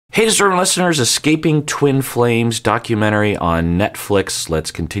Hey, discerning listeners, Escaping Twin Flames documentary on Netflix. Let's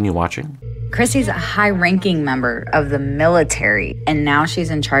continue watching. Chrissy's a high-ranking member of the military, and now she's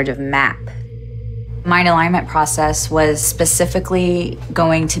in charge of MAP. Mind alignment process was specifically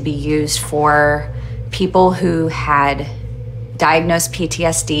going to be used for people who had diagnosed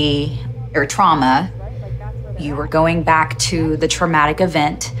PTSD or trauma. You were going back to the traumatic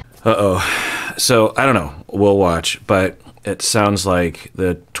event. So, I don't know. We'll watch, but it sounds like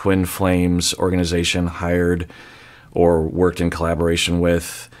the Twin Flames organization hired or worked in collaboration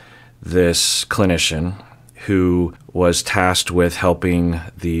with this clinician who was tasked with helping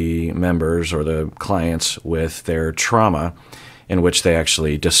the members or the clients with their trauma, in which they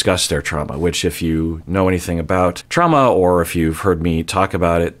actually discuss their trauma, which if you know anything about trauma or if you've heard me talk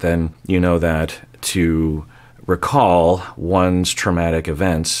about it, then you know that to recall one's traumatic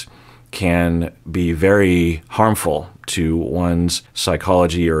events can be very harmful to one's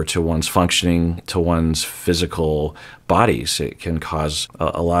psychology or to one's functioning, to one's physical bodies. It can cause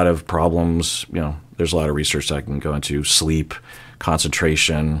a lot of problems. You know, there's a lot of research that I can go into. Sleep,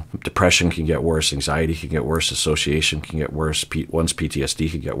 concentration, depression can get worse, anxiety can get worse, association can get worse, one's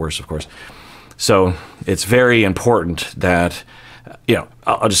PTSD can get worse, of course. So it's very important that,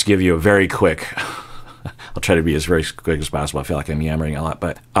 I'll just give you a very quick I'll try to be as very quick as possible. I feel like I'm yammering a lot.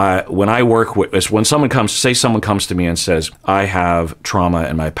 But when I work with, when someone comes to me and says, I have trauma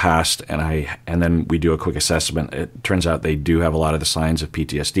in my past, and then we do a quick assessment, it turns out they do have a lot of the signs of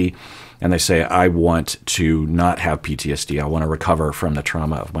PTSD. And they say, I want to not have PTSD. I want to recover from the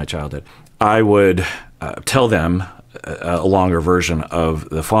trauma of my childhood. I would tell them a longer version of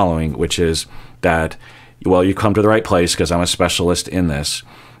the following, which is that, well, you come to the right place because I'm a specialist in this.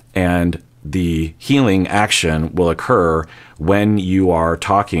 And the healing action will occur when you are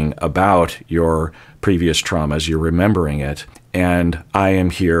talking about your previous traumas, you're remembering it, and I am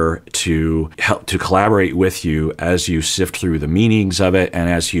here to help to collaborate with you as you sift through the meanings of it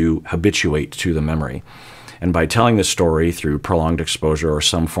and as you habituate to the memory. And by telling the story through prolonged exposure or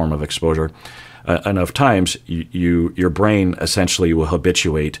some form of exposure enough times, your brain essentially will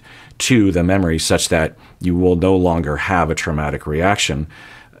habituate to the memory such that you will no longer have a traumatic reaction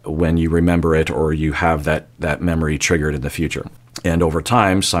when you remember it or you have that memory triggered in the future. And over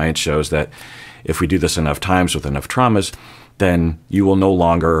time, science shows that if we do this enough times with enough traumas, then you will no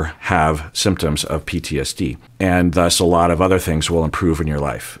longer have symptoms of PTSD. And thus a lot of other things will improve in your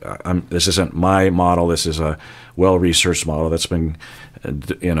life. This isn't my model. This is a well-researched model that's been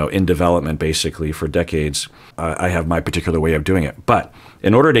in development basically for decades. I have my particular way of doing it. But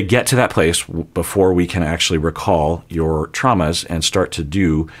in order to get to that place before we can actually recall your traumas and start to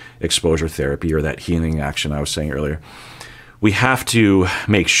do exposure therapy or that healing action I was saying earlier, we have to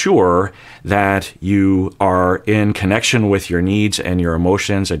make sure that you are in connection with your needs and your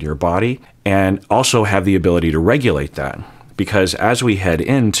emotions and your body, and also have the ability to regulate that. Because as we head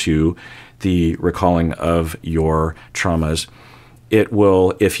into the recalling of your traumas, it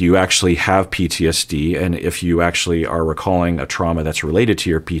will, if you actually have PTSD and if you actually are recalling a trauma that's related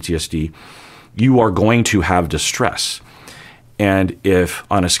to your PTSD, you are going to have distress. And if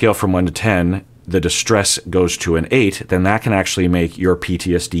on a scale from 1 to 10, the distress goes to an 8, then that can actually make your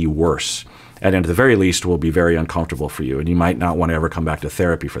PTSD worse. And at the very least, will be very uncomfortable for you. And you might not want to ever come back to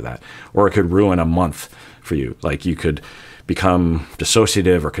therapy for that. Or it could ruin a month for you. Like you could become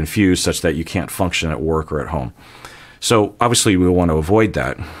dissociative or confused such that you can't function at work or at home. So obviously we want to avoid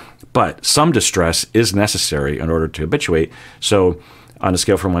that. But some distress is necessary in order to habituate. So on a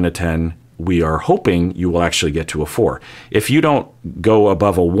scale from 1 to 10, we are hoping you will actually get to a 4. If you don't go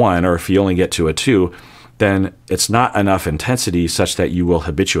above a 1, or if you only get to a 2, then it's not enough intensity such that you will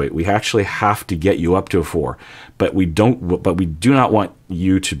habituate. We actually have to get you up to a 4, but we do not want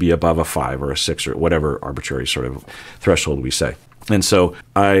you to be above a 5 or a 6 or whatever arbitrary sort of threshold we say. And so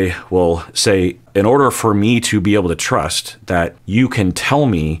I will say, in order for me to be able to trust that you can tell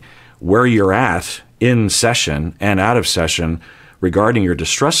me where you're at in session and out of session regarding your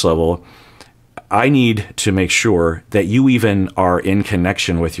distress level, I need to make sure that you even are in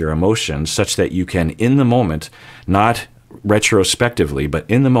connection with your emotions such that you can, in the moment, not retrospectively, but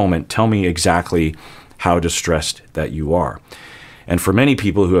in the moment, tell me exactly how distressed that you are. And for many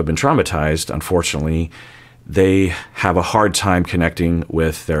people who have been traumatized, unfortunately, they have a hard time connecting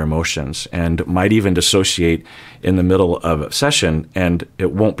with their emotions and might even dissociate in the middle of a session, and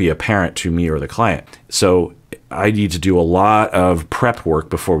it won't be apparent to me or the client. So I need to do a lot of prep work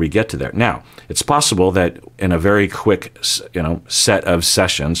before we get to there. Now, it's possible that in a very quick, set of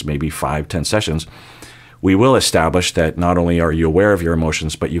sessions, maybe 5-10 sessions, we will establish that not only are you aware of your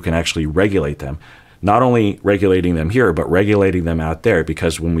emotions, but you can actually regulate them. not only regulating them here, but regulating them out there.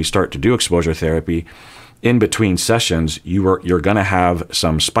 Because when we start to do exposure therapy, in between sessions, you're going to have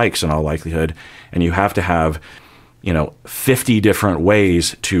some spikes in all likelihood, and you have to have 50 different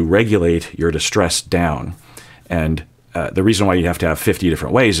ways to regulate your distress down. And the reason why you have to have 50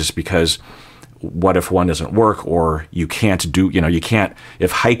 different ways is because what if one doesn't work, or you can't do, you can't,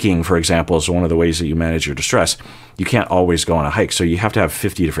 if hiking, for example, is one of the ways that you manage your distress, you can't always go on a hike. So you have to have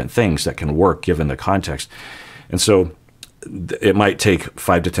 50 different things that can work given the context. And so it might take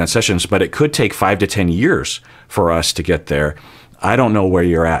 5 to 10 sessions, but it could take 5 to 10 years for us to get there. I don't know where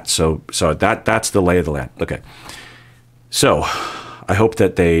you're at. So that's the lay of the land. Okay. So I hope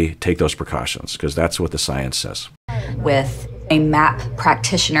that they take those precautions, because that's what the science says. With a MAP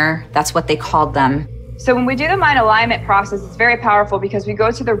practitioner, that's what they called them. So when we do the mind alignment process, it's very powerful because we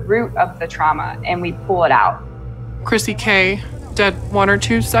go to the root of the trauma and we pull it out. Chrissy K did 1 or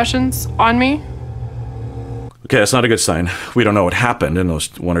 2 sessions on me. Okay, that's not a good sign. We don't know what happened in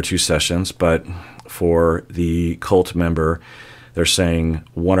those 1 or 2 sessions, but for the cult member, they're saying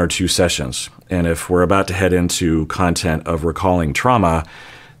 1 or 2 sessions. And if we're about to head into content of recalling trauma,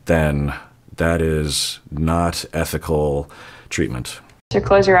 then that is not ethical treatment. To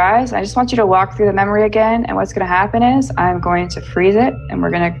close your eyes, I just want you to walk through the memory again, and what's going to happen is I'm going to freeze it, and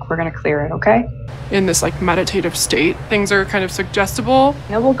we're going to clear it, okay? In this meditative state, things are kind of suggestible.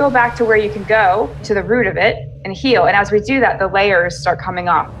 Now we'll go back to where you can go to the root of it and heal. And as we do that, the layers start coming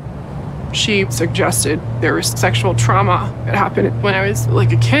off. She suggested there was sexual trauma that happened when I was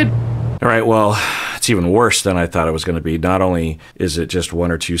a kid. All right, well, it's even worse than I thought it was going to be. Not only is it just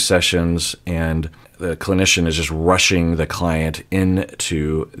 1 or 2 sessions and the clinician is just rushing the client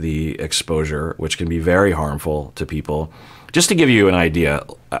into the exposure, which can be very harmful to people. Just to give you an idea,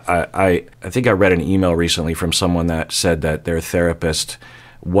 I think I read an email recently from someone that said that their therapist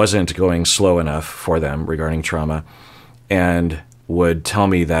wasn't going slow enough for them regarding trauma, and would tell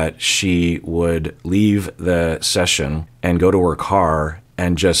me that she would leave the session and go to her car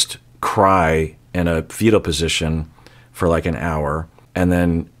and just cry in a fetal position for an hour, and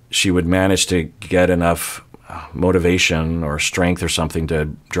then she would manage to get enough motivation or strength or something to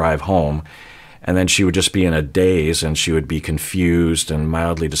drive home, and then she would just be in a daze, and she would be confused and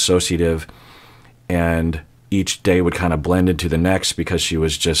mildly dissociative, and each day would kind of blend into the next because she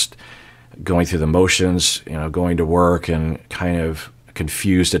was just going through the motions, going to work, and kind of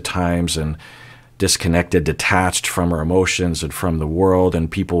confused at times and disconnected, detached from her emotions and from the world. And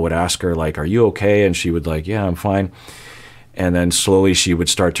people would ask her, are you okay? And she would yeah, I'm fine. And then slowly she would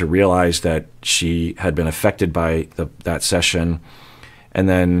start to realize that she had been affected by that session. And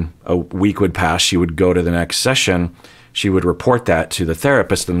then a week would pass, she would go to the next session, she would report that to the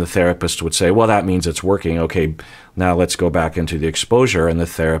therapist, and the therapist would say, well, that means it's working. Okay, now let's go back into the exposure. And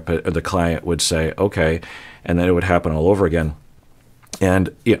the client would say, okay, and then it would happen all over again.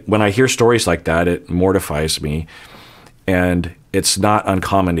 And when I hear stories like that, it mortifies me. And it's not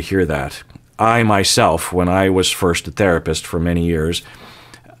uncommon to hear that. I myself, when I was first a therapist for many years,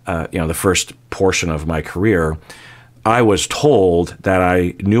 the first portion of my career, I was told that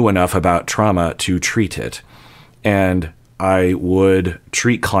I knew enough about trauma to treat it. And I would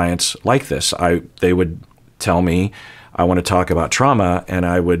treat clients like this. They would tell me, I want to talk about trauma, and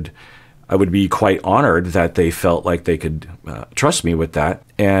I would be quite honored that they felt like they could trust me with that.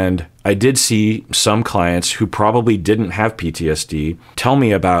 And I did see some clients who probably didn't have PTSD tell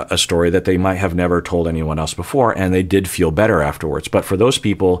me about a story that they might have never told anyone else before, and they did feel better afterwards. But for those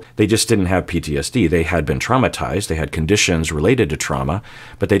people, they just didn't have PTSD. They had been traumatized. They had conditions related to trauma,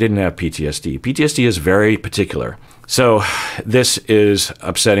 but they didn't have PTSD. PTSD is very particular. So this is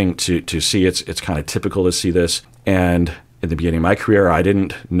upsetting to see. It's kind of typical to see this. And in the beginning of my career, I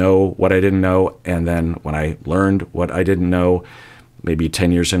didn't know what I didn't know. And then when I learned what I didn't know, maybe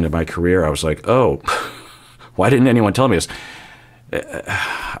 10 years into my career, I was like, oh, why didn't anyone tell me this?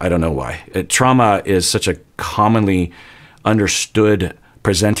 I don't know why. Trauma is such a commonly understood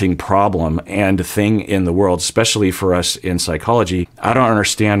presenting problem and thing in the world, especially for us in psychology. I don't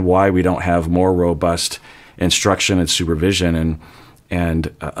understand why we don't have more robust instruction and supervision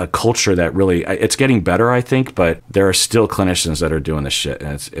and a culture that really, it's getting better, I think, but there are still clinicians that are doing this shit,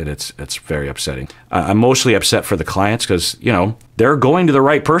 and it's very upsetting. I'm mostly upset for the clients because, they're going to the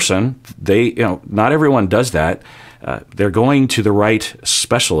right person. They, not everyone does that. They're going to the right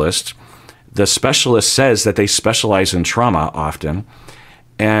specialist. The specialist says that they specialize in trauma often.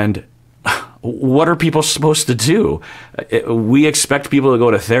 And what are people supposed to do? We expect people to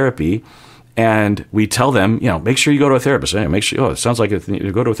go to therapy, and we tell them, make sure you go to a therapist. Make sure, it sounds like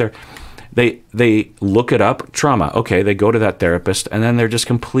you go to a therapist. They look it up, trauma. Okay, they go to that therapist, and then they're just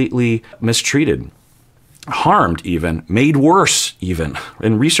completely mistreated. harmed even, made worse even.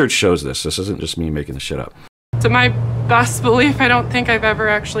 And research shows this. This isn't just me making this shit up. To my best belief, I don't think I've ever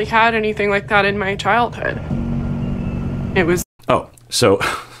actually had anything like that in my childhood. It was... Oh, so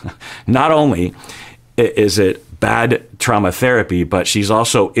not only is it bad trauma therapy, but she's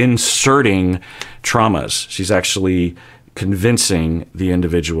also inserting traumas. She's actually convincing the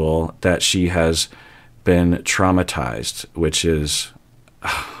individual that she has been traumatized, which is,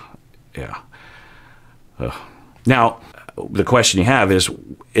 yeah. Now, the question you have is,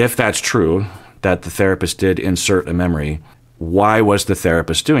 if that's true, that the therapist did insert a memory, why was the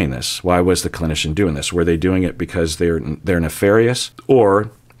therapist doing this? Why was the clinician doing this? Were they doing it because they're nefarious,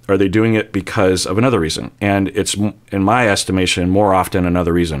 or are they doing it because of another reason? And it's, in my estimation, more often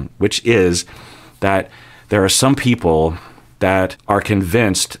another reason, which is that there are some people that are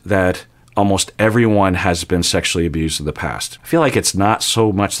convinced that almost everyone has been sexually abused in the past. I feel like it's not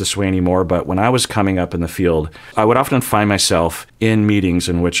so much this way anymore, but when I was coming up in the field, I would often find myself in meetings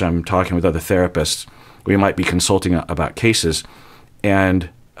in which I'm talking with other therapists. We might be consulting about cases, and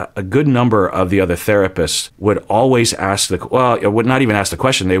a good number of the other therapists would always ask would not even ask the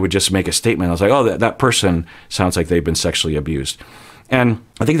question, they would just make a statement. I was like, oh, that person sounds like they've been sexually abused. And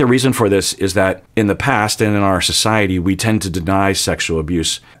I think the reason for this is that in the past and in our society, we tend to deny sexual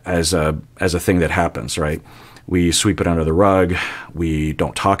abuse as a thing that happens, right? We sweep it under the rug. We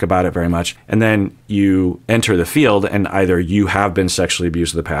don't talk about it very much. And then you enter the field, and either you have been sexually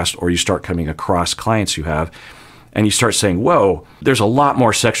abused in the past, or you start coming across clients who have, and you start saying, whoa, there's a lot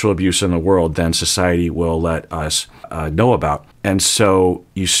more sexual abuse in the world than society will let us know about. And so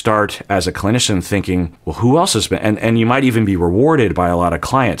you start as a clinician thinking, well, who else has been? And you might even be rewarded by a lot of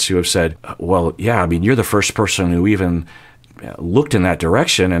clients who have said, well, yeah, I mean, you're the first person who even looked in that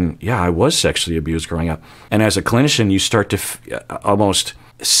direction. And yeah, I was sexually abused growing up. And as a clinician, you start to almost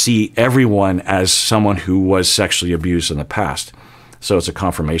see everyone as someone who was sexually abused in the past. So it's a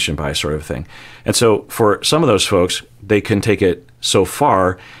confirmation bias sort of thing. And so for some of those folks, they can take it so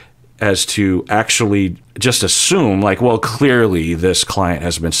far as to actually just assume, like, well, clearly this client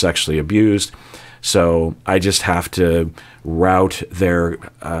has been sexually abused, so I just have to route their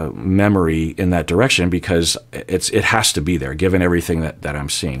memory in that direction because it has to be there, given everything that I'm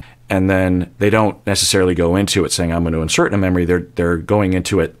seeing. And then they don't necessarily go into it saying, I'm going to insert a memory. They're going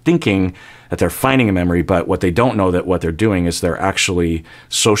into it thinking that they're finding a memory, but what they don't know that what they're doing is they're actually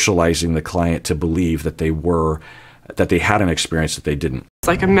socializing the client to believe that they had an experience that they didn't. It's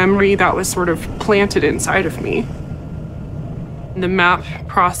like a memory that was sort of planted inside of me. The MAP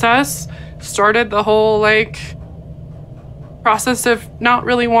process started the whole process of not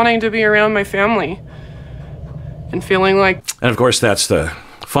really wanting to be around my family and feeling like... And of course, that's the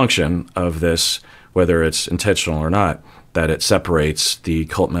function of this, whether it's intentional or not, that it separates the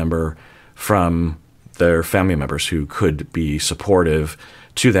cult member from their family members who could be supportive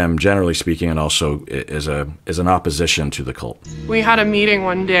to them, generally speaking, and also is an opposition to the cult. We had a meeting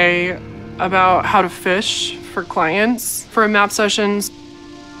one day about how to fish for clients for MAP sessions.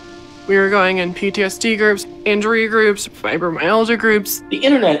 We were going in PTSD groups, injury groups, fibromyalgia groups. The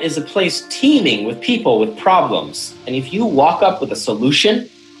internet is a place teeming with people with problems. And if you walk up with a solution,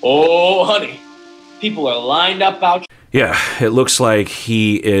 oh, honey, people are lined up out. Yeah, it looks like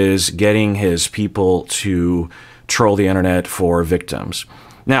he is getting his people to troll the internet for victims.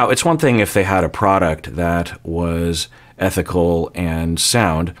 Now, it's one thing if they had a product that was ethical and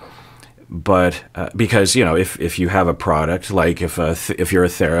sound, but because, you know, if you have a product, like if you're a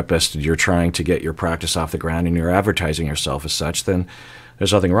therapist and you're trying to get your practice off the ground and you're advertising yourself as such, then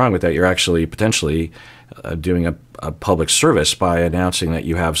there's nothing wrong with that. You're actually potentially doing a public service by announcing that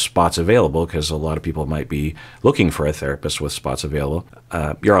you have spots available, because a lot of people might be looking for a therapist with spots available.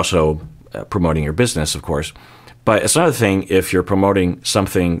 You're also promoting your business, of course. But it's another thing if you're promoting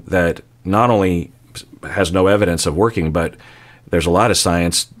something that not only has no evidence of working, but there's a lot of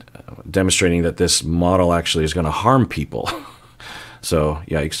science demonstrating that this model actually is going to harm people. So,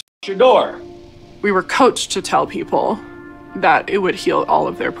 yikes. Your door. We were coached to tell people that it would heal all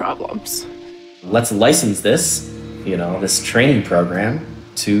of their problems. Let's license this, this training program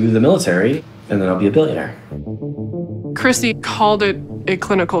to the military, and then I'll be a billionaire. Chrissy called it a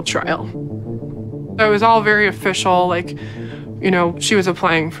clinical trial. It was all very official, she was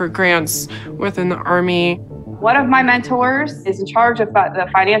applying for grants within the Army. One of my mentors is in charge of the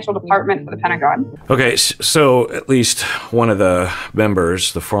financial department for the Pentagon. Okay, so at least one of the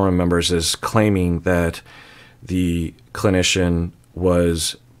members, the former members, is claiming that the clinician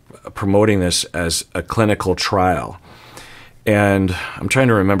was promoting this as a clinical trial. And I'm trying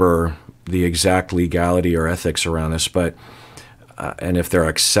to remember the exact legality or ethics around this, but and if there are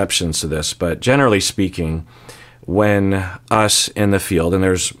exceptions to this, but generally speaking, when us in the field, and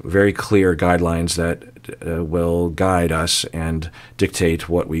there's very clear guidelines that will guide us and dictate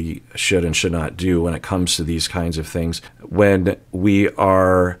what we should and should not do when it comes to these kinds of things. When we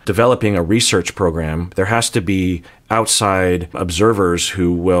are developing a research program, there has to be outside observers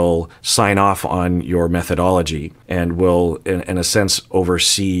who will sign off on your methodology and will, in a sense,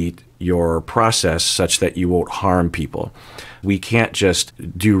 oversee your process such that you won't harm people. We can't just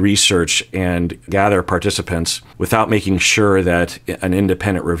do research and gather participants without making sure that an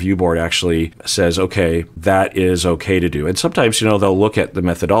independent review board actually says, okay, that is okay to do. And sometimes, they'll look at the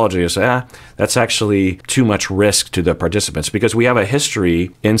methodology and say, that's actually too much risk to the participants, because we have a history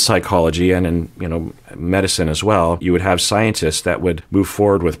in psychology and in, medicine as well. You would have scientists that would move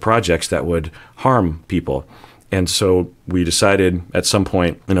forward with projects that would harm people. And so we decided at some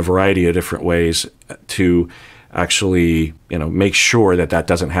point in a variety of different ways to actually, make sure that that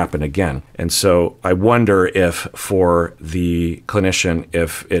doesn't happen again. And so I wonder if for the clinician,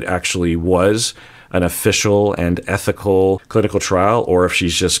 if it actually was an official and ethical clinical trial, or if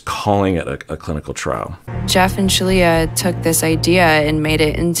she's just calling it a clinical trial. Jeff and Shalia took this idea and made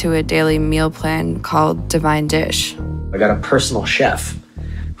it into a daily meal plan called Divine Dish. I got a personal chef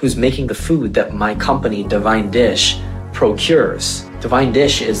who's making the food that my company, Divine Dish, procures. Divine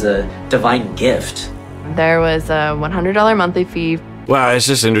Dish is a divine gift. There was a $100 monthly fee. Wow, it's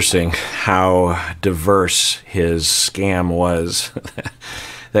just interesting how diverse his scam was,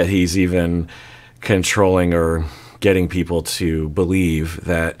 that he's even controlling or getting people to believe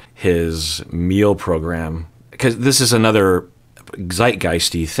that his meal program, because this is another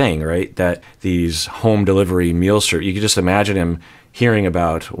zeitgeisty thing, right? That these home delivery meal service, you could just imagine him hearing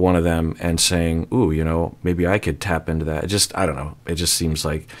about one of them and saying, ooh, maybe I could tap into that. I don't know. It just seems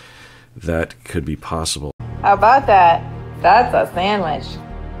like that could be possible. How about that? That's a sandwich.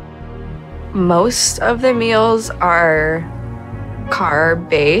 Most of the meals are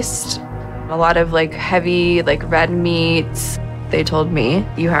carb-based. A lot of heavy, red meats. They told me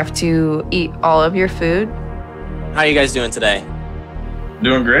you have to eat all of your food. How are you guys doing today?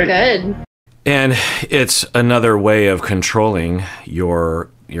 Doing great. Good. And it's another way of controlling your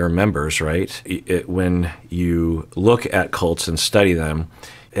members, right? When you look at cults and study them,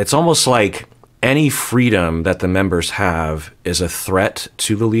 it's almost like any freedom that the members have is a threat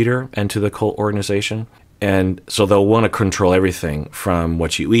to the leader and to the cult organization. And so they'll want to control everything from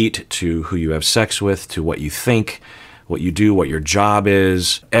what you eat to who you have sex with to what you think, what you do, what your job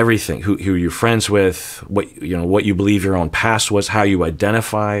is, everything, who you're friends with, what you believe your own past was, how you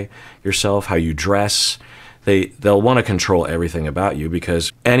identify yourself, how you dress. They'll want to control everything about you,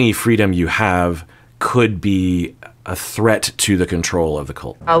 because any freedom you have could be a threat to the control of the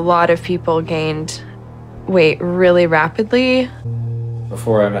cult. A lot of people gained weight really rapidly.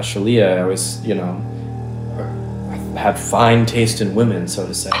 Before I met Shalia, I was, I had fine taste in women, so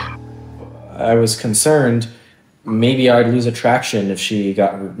to say. I was concerned maybe I'd lose attraction if she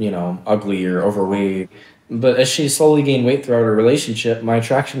got, ugly or overweight. But as she slowly gained weight throughout our relationship, my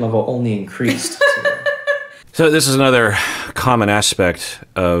attraction level only increased. So this is another common aspect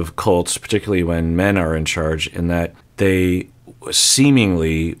of cults, particularly when men are in charge, in that they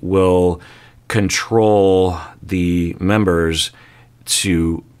seemingly will control the members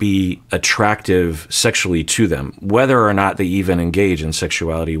to be attractive sexually to them, whether or not they even engage in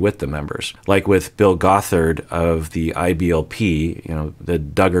sexuality with the members. Like with Bill Gothard of the IBLP, the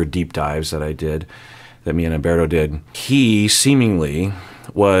Duggar deep dives that I did, that me and Umberto did, he seemingly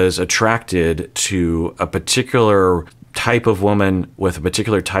was attracted to a particular type of woman with a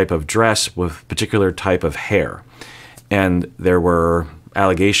particular type of dress, with a particular type of hair. And there were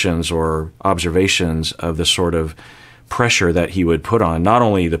allegations or observations of the sort of pressure that he would put on not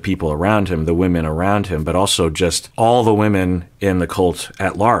only the people around him, the women around him, but also just all the women in the cult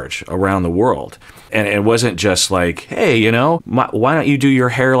at large around the world. And it wasn't just like, hey, why don't you do your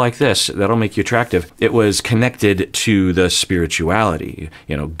hair like this? That'll make you attractive. It was connected to the spirituality,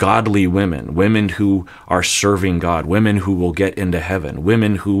 godly women who are serving God, women who will get into heaven,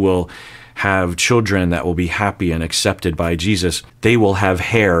 women who will have children that will be happy and accepted by Jesus. They will have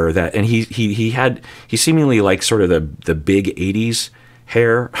hair that, and he seemingly like sort of the big 80s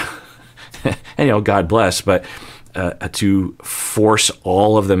hair, and God bless, but to force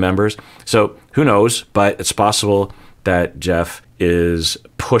all of the members. So who knows, but it's possible that Jeff is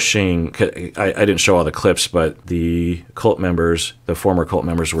pushing. I didn't show all the clips, but the cult members, the former cult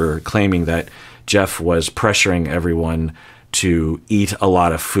members, were claiming that Jeff was pressuring everyone to eat a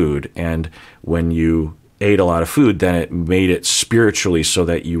lot of food. And when you ate a lot of food, then it made it spiritually so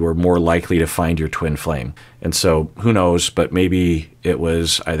that you were more likely to find your twin flame. And so who knows, but maybe it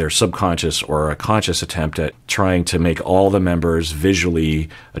was either subconscious or a conscious attempt at trying to make all the members visually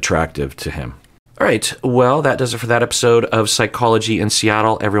attractive to him. All right, well, that does it for that episode of Psychology in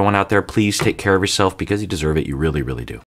Seattle. Everyone out there, please take care of yourself because you deserve it. You really, really do.